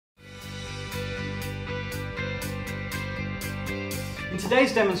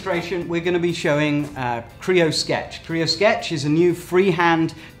today's demonstration, we're going to be showing Creo Sketch. Creo Sketch is a new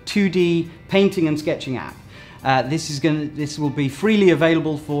freehand 2D painting and sketching app. This will be freely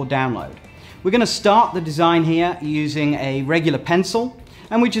available for download. We're going to start the design here using a regular pencil,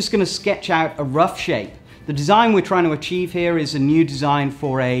 and we're just going to sketch out a rough shape. The design we're trying to achieve here is a new design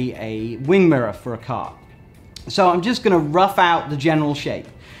for a wing mirror for a car. So I'm just going to rough out the general shape.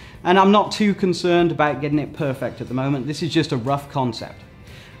 And I'm not too concerned about getting it perfect at the moment. This is just a rough concept.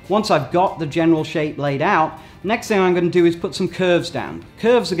 Once I've got the general shape laid out, next thing I'm going to do is put some curves down.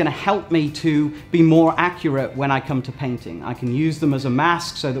 Curves are going to help me to be more accurate when I come to painting. I can use them as a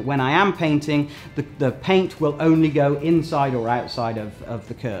mask so that when I am painting, the paint will only go inside or outside of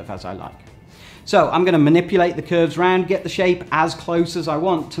the curve as I like. So I'm going to manipulate the curves around, get the shape as close as I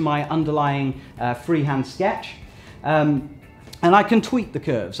want to my underlying freehand sketch. And I can tweak the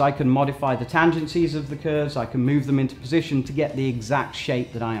curves. I can modify the tangencies of the curves. I can move them into position to get the exact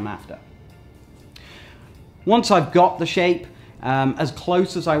shape that I am after. Once I've got the shape as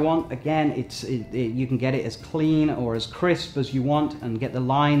close as I want, again, you can get it as clean or as crisp as you want and get the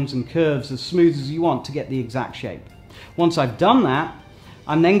lines and curves as smooth as you want to get the exact shape. Once I've done that,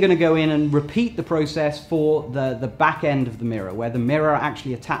 I'm then going to go in and repeat the process for the back end of the mirror, where the mirror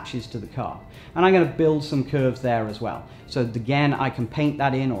actually attaches to the car. And I'm going to build some curves there as well. So again, I can paint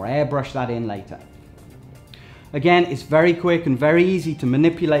that in or airbrush that in later. Again, it's very quick and very easy to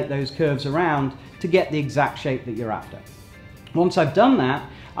manipulate those curves around to get the exact shape that you're after. Once I've done that,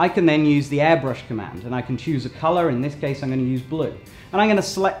 I can then use the airbrush command, and I can choose a color. In this case, I'm going to use blue. And I'm going to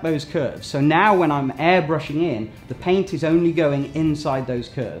select those curves. So now when I'm airbrushing in, the paint is only going inside those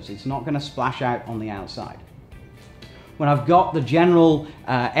curves. It's not going to splash out on the outside. When I've got the general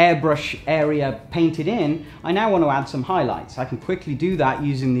airbrush area painted in, I now want to add some highlights. I can quickly do that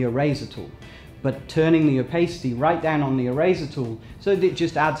using the eraser tool, but turning the opacity right down on the eraser tool so that it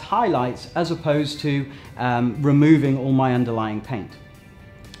just adds highlights as opposed to removing all my underlying paint.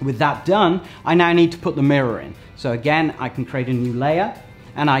 With that done, I now need to put the mirror in. So again, I can create a new layer,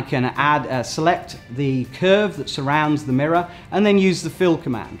 and I can select the curve that surrounds the mirror and then use the fill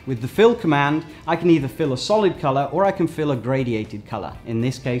command. With the fill command, I can either fill a solid color or I can fill a gradiated color, in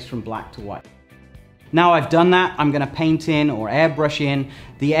this case from black to white. Now I've done that, I'm going to paint in or airbrush in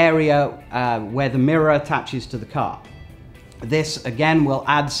the area where the mirror attaches to the car. This again will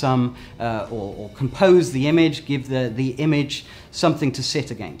add some or compose the image, give the image something to sit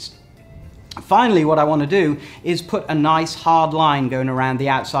against. Finally, what I want to do is put a nice hard line going around the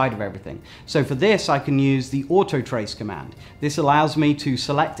outside of everything. So for this, I can use the auto trace command. This allows me to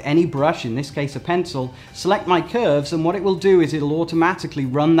select any brush, in this case a pencil, select my curves, and what it will do is it'll automatically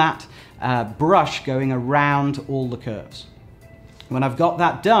run that brush going around all the curves. When I've got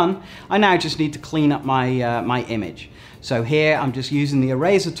that done, I now just need to clean up my image. So here I'm just using the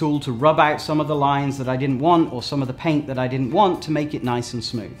eraser tool to rub out some of the lines that I didn't want or some of the paint that I didn't want to make it nice and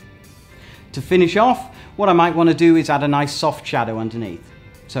smooth. To finish off, what I might want to do is add a nice soft shadow underneath.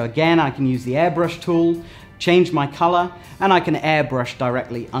 So again, I can use the airbrush tool, change my color, and I can airbrush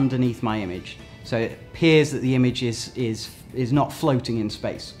directly underneath my image. So it appears that the image is not floating in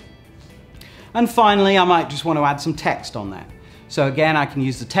space. And finally, I might just want to add some text on there. So again, I can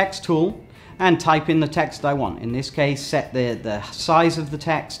use the text tool and type in the text I want. In this case, set the size of the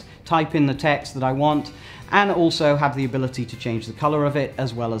text, type in the text that I want, and also have the ability to change the color of it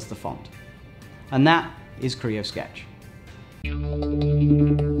as well as the font. And that is Creo Sketch.